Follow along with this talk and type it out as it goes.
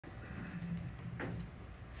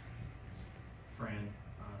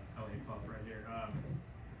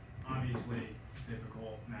obviously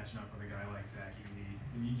difficult matching up with a guy like Zach Edey.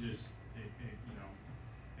 Can you just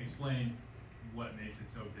explain what makes it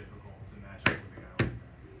so difficult to match up with a guy like that?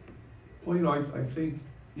 Well, I think,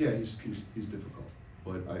 yeah, he's difficult,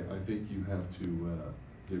 but I think you have to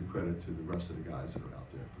give credit to the rest of the guys that are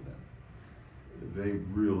out there for them. They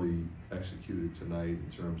really executed tonight in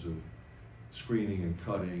terms of screening and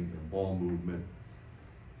cutting and ball movement,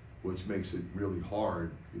 which makes it really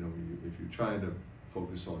hard. If you're trying to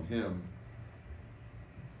focus on him,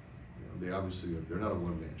 they obviously they're not a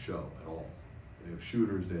one-man show at all. They have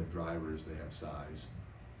shooters, they have drivers, they have size.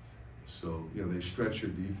 So they stretch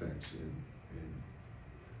your defense in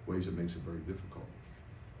ways that makes it very difficult.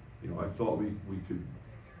 I thought we could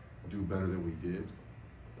do better than we did.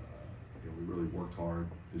 We really worked hard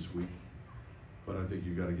this week, but I think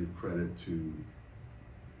you got to give credit to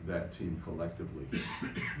that team collectively.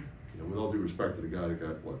 With all due respect to the guy that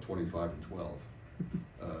got 25 and 12,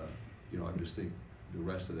 I just think the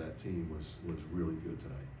rest of that team was really good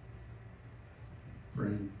tonight.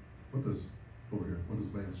 Fran, what does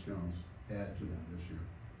Lance Jones add to them this year?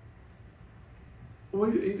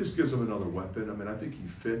 Well, he just gives them another weapon. I mean, I think he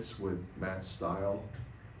fits with Matt's style.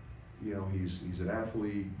 He's an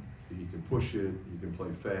athlete. He can push it. He can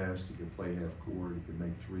play fast. He can play half court. He can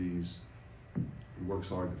make threes. He works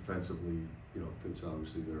hard defensively. Fits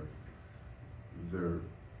obviously their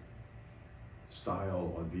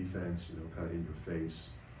style on defense. Kind of in your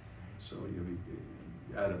face. So you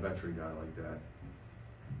add a veteran guy like that,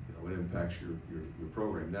 it impacts your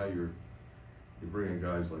program. Now you're bringing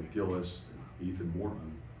guys like Gillis, and Ethan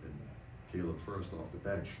Morton, and Caleb First off the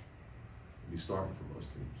bench. And he's starting for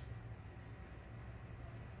most teams.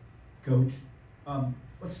 Coach,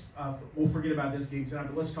 we'll forget about this game tonight,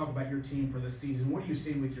 but let's talk about your team for this season. What are you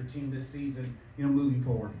seeing with your team this season, moving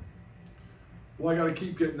forward? Well, I got to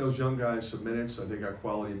keep getting those young guys some minutes. They got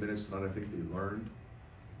quality minutes tonight. I think they learned.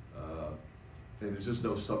 And there's just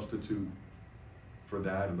no substitute for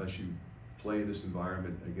that unless you play in this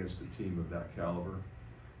environment against a team of that caliber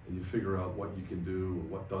and you figure out what you can do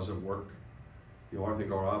or what doesn't work. I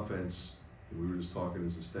think our offense, we were just talking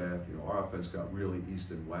as a staff, our offense got really east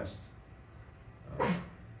and west.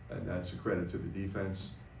 And that's a credit to the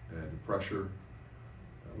defense and the pressure.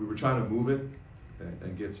 We were trying to move it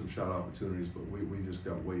and get some shot opportunities, but we just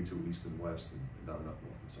got way too east and west and not enough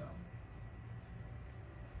north and south.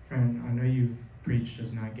 Fran, I know you've preached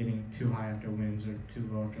just not getting too high after wins or too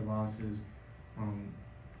low after losses.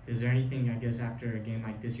 Is there anything, I guess, after a game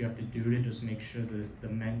like this you have to do to just make sure that the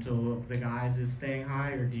mental of the guys is staying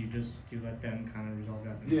high, or do you let them kind of resolve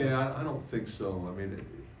that themselves? Yeah, I don't think so. I mean,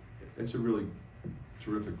 it's a really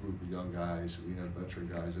terrific group of young guys. We have veteran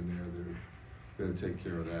guys in there that are going to take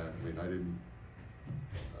care of that. I mean, I didn't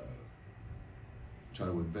try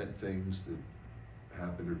to invent things that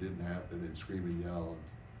happened or didn't happen and scream and yell.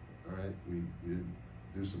 All right, we didn't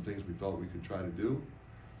do some things we thought we could try to do.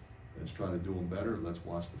 Let's try to do them better. Let's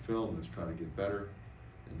watch the film. Let's try to get better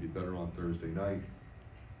and be better on Thursday night.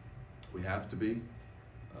 We have to be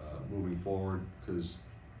moving forward because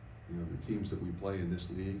the teams that we play in this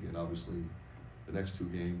league and obviously the next two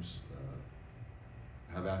games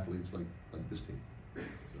have athletes like this team.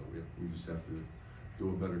 So we just have to do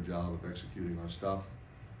a better job of executing our stuff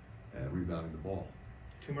and rebounding the ball.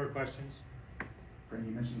 Two more questions. Fran,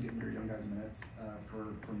 you mentioned getting your young guys minutes.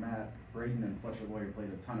 For Matt, Braden and Fletcher Lawyer played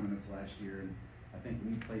a ton of minutes last year, and I think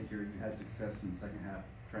when you played here, you had success in the second half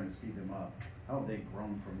trying to speed them up. How have they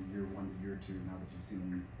grown from year one to year two now that you've seen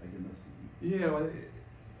them again this season? Yeah, well,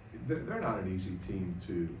 they're not an easy team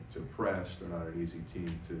to press. They're not an easy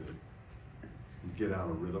team to get out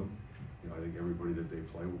of rhythm. I think everybody that they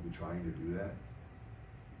play will be trying to do that.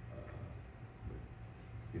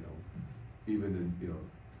 Even in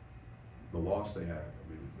the loss they had, I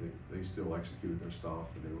mean, they still executed their stuff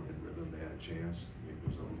and they were in rhythm. They had a chance. The game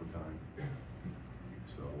was overtime.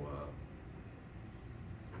 So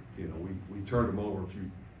we turned them over a few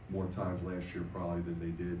more times last year probably than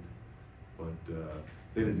they did, but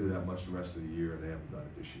they didn't do that much the rest of the year, and they haven't done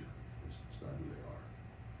it this year. It's not who they are.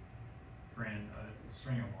 Fran, a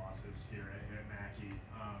string of losses here at Mackey,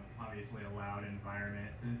 obviously a loud environment.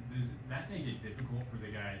 Does that make it difficult for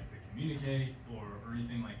the guys to communicate or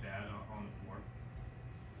anything like that on the floor?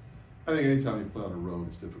 I think anytime you play on the road,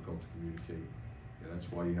 it's difficult to communicate. And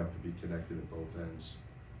that's why you have to be connected at both ends.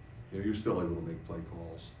 You're still able to make play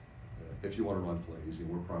calls. If you want to run plays,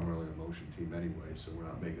 we're primarily a motion team anyway, so we're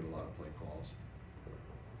not making a lot of play calls.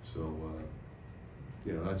 So,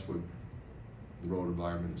 that's what the road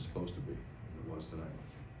environment is supposed to be. And it was tonight.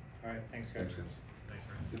 All right, thanks, guys. Thanks, guys.